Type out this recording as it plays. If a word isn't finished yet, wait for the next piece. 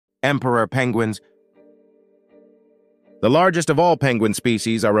Emperor penguins. The largest of all penguin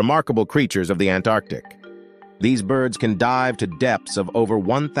species are remarkable creatures of the Antarctic. These birds can dive to depths of over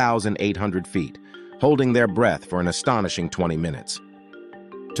 1,800 feet, holding their breath for an astonishing 20 minutes.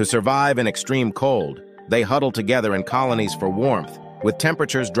 To survive in extreme cold, they huddle together in colonies for warmth, with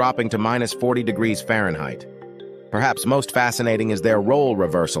temperatures dropping to minus 40 degrees Fahrenheit. Perhaps most fascinating is their role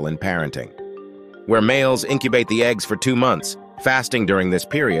reversal in parenting, where males incubate the eggs for 2 months, fasting during this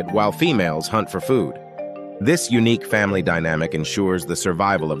period while females hunt for food. This unique family dynamic ensures the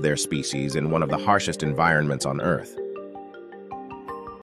survival of their species in one of the harshest environments on Earth.